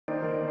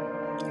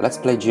Let's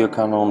play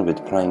GeoCannon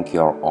with playing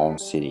your own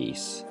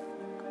cities.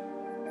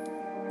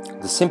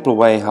 The simple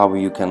way how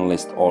you can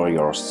list all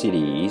your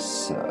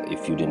cities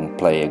if you didn't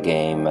play a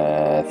game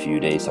a few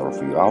days or a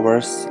few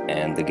hours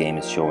and the game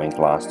is showing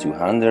class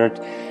 200,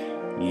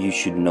 you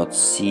should not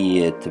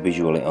see it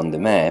visually on the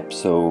map,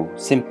 so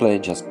simply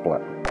just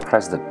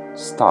press the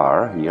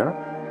star here,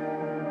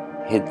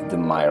 hit the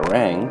My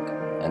Rank,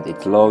 and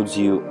it loads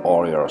you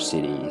all your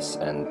cities,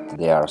 and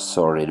they are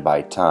sorted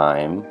by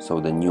time, so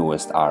the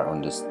newest are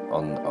on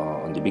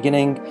the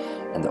beginning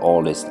and the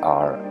oldest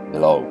are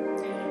below.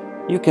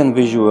 You can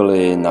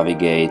visually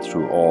navigate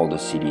through all the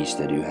cities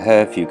that you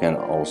have. You can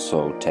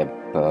also tap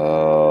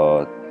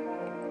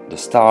the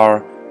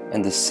star,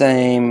 and the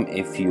same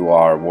if you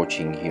are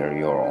watching here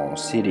your own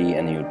city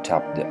and you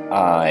tap the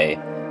eye,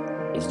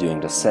 it's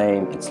doing the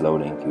same, it's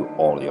loading you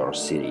all your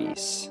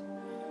cities.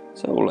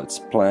 So let's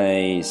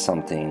play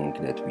something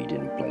that we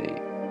didn't play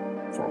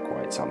for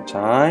quite some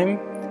time.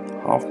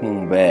 Half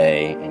Moon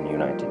Bay in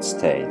United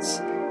States,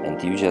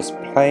 and you just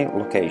play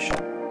location.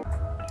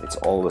 It's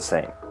all the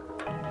same.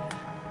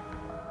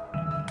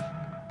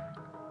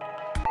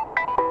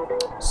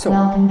 So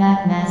welcome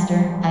back,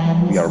 Master. I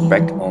have missed you. We are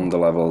back on the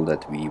level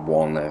that we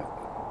won a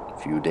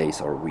few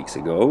days or weeks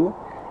ago,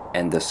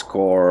 and the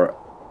score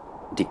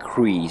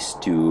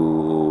decreased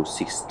to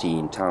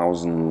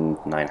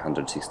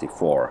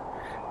 16,964.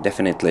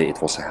 Definitely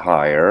it was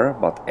higher,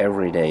 but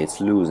every day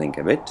it's losing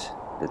a bit,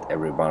 that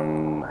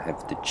everyone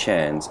have the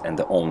chance and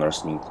the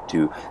owners need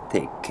to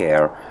take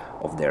care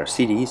of their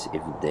cities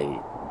if they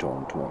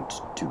don't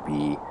want to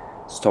be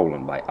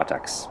stolen by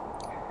attacks.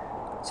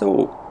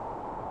 So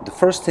the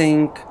first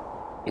thing,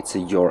 it's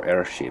your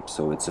airship,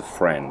 so it's a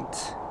friend.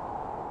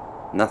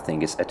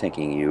 Nothing is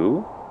attacking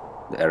you.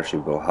 The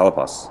airship will help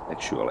us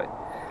actually.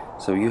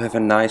 So you have a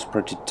nice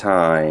pretty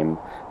time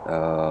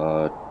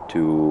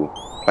to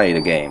play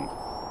the game.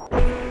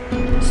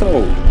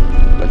 So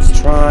let's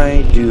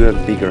try do a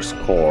bigger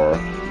score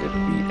that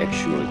we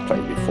actually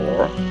played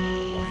before.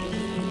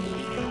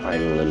 I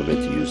will a little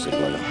bit use the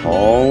Glen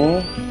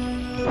Hall.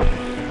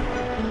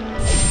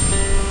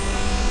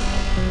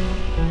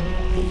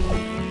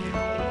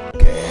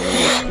 Okay,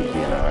 this could be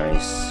a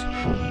nice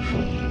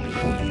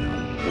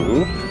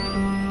group.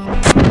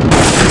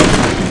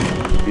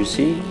 You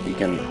see, we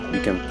can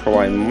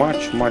provide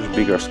much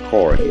bigger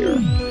score here.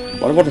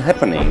 But what's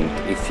happening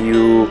if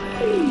you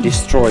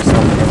destroy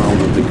some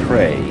amount of the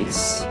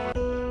crates?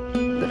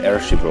 The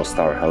airship will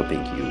start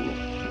helping you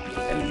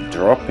and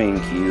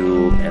dropping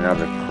you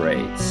another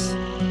crates.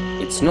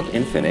 It's not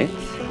infinite.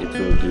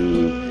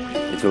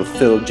 It will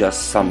fill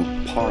just some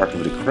part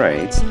of the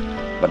crates,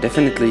 but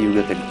definitely you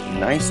get a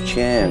nice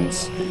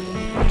chance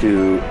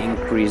to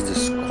increase the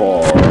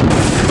score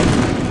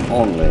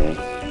only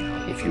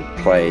if you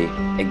play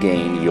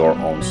again your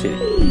own city.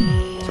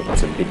 So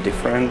it's a bit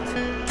different.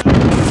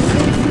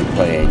 If you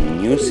play a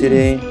new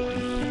city,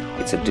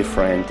 it's a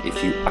different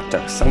if you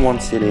attack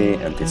someone's city,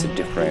 and it's a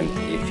different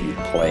if you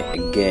play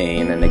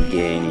again and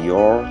again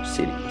your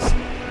cities.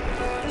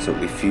 So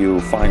if you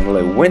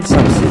finally win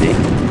some city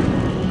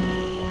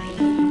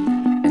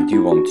and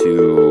you want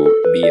to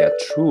be a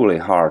truly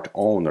hard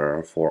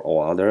owner for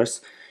all others,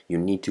 you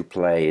need to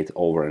play it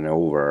over and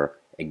over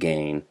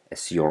again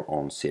as your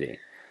own city.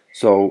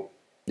 So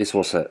this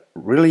was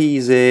really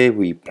easy.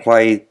 We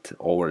played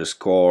over the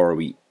score,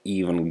 we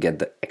even get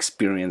the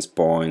experience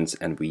points,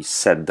 and we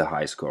set the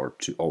high score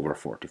to over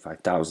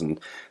 45,000.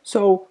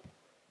 So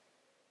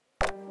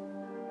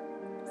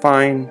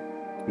fine,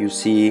 you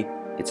see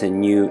it's a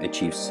new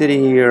achieved city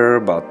here,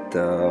 but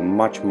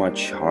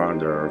much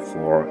harder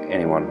for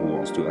anyone who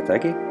wants to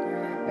attack it,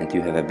 and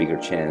you have a bigger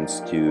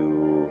chance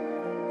to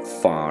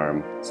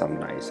farm some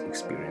nice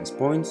experience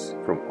points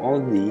from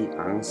all the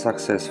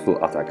unsuccessful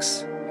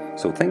attacks.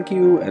 So thank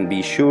you, and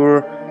be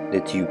sure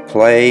that you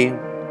play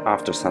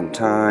after some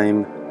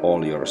time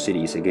all your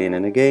cities again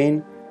and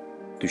again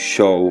to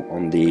show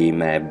on the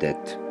map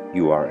that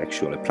you are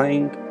actually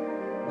playing,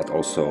 but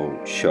also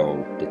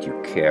show that you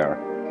care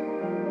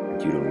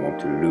and you don't want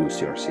to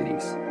lose your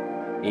cities.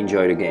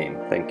 Enjoy the game.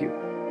 Thank you.